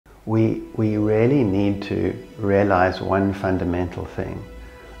we really need to realize one fundamental thing,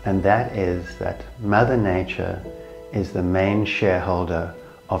 and that is that Mother Nature is the main shareholder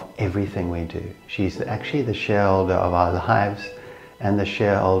of everything we do. She's actually the shareholder of our lives and the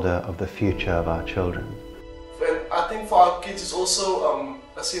shareholder of the future of our children. I think for our kids it's also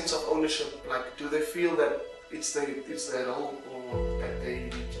a sense of ownership. Like, do they feel that it's their role, or that they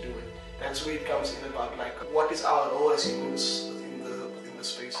need to do it? That's where it comes in about, like, what is our role as humans within the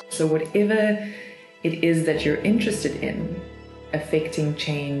space. So whatever it is that you're interested in, affecting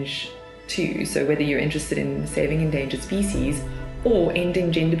change too. So whether you're interested in saving endangered species or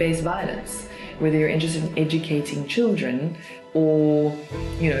ending gender-based violence, whether you're interested in educating children or,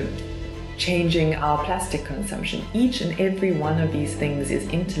 changing our plastic consumption, each and every one of these things is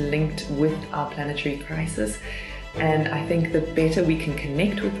interlinked with our planetary crisis. And I think the better we can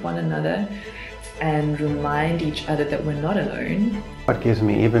connect with one another and remind each other that we're not alone. What gives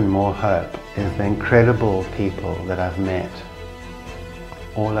me even more hope is the incredible people that I've met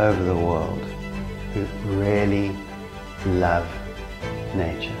all over the world who really love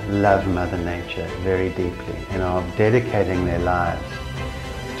nature, love Mother Nature very deeply, and are dedicating their lives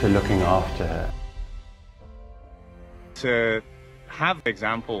to looking after her. To have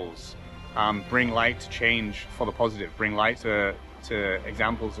examples bring light to change for the positive, bring light to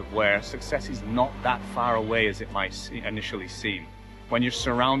examples of where success is not that far away as it might initially seem. When you're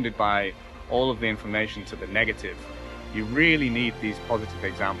surrounded by all of the information to the negative, you really need these positive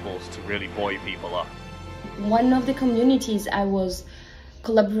examples to really buoy people up. One of the communities I was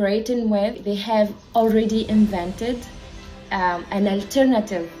collaborating with, they have already invented an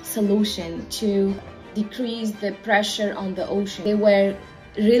alternative solution to decrease the pressure on the ocean. They were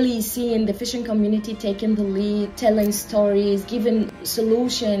really seeing the fishing community taking the lead, telling stories, giving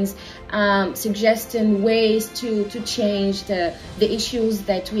solutions, suggesting ways to change the issues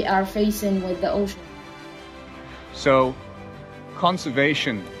that we are facing with the ocean. So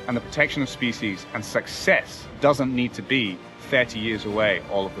conservation and the protection of species and success doesn't need to be 30 years away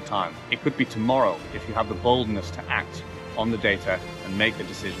all of the time. It could be tomorrow if you have the boldness to act on the data and make a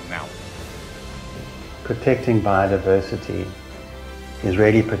decision now. Protecting biodiversity is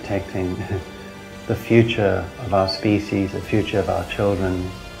really protecting the future of our species, the future of our children,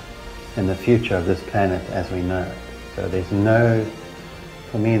 and the future of this planet as we know it. So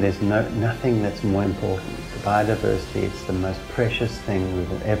for me, there's nothing that's more important. The biodiversity, it's the most precious thing we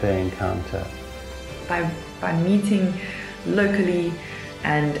will ever encounter. By meeting locally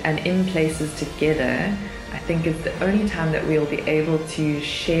and in places together, I think it's the only time that we'll be able to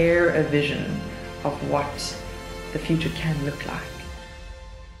share a vision of what the future can look like.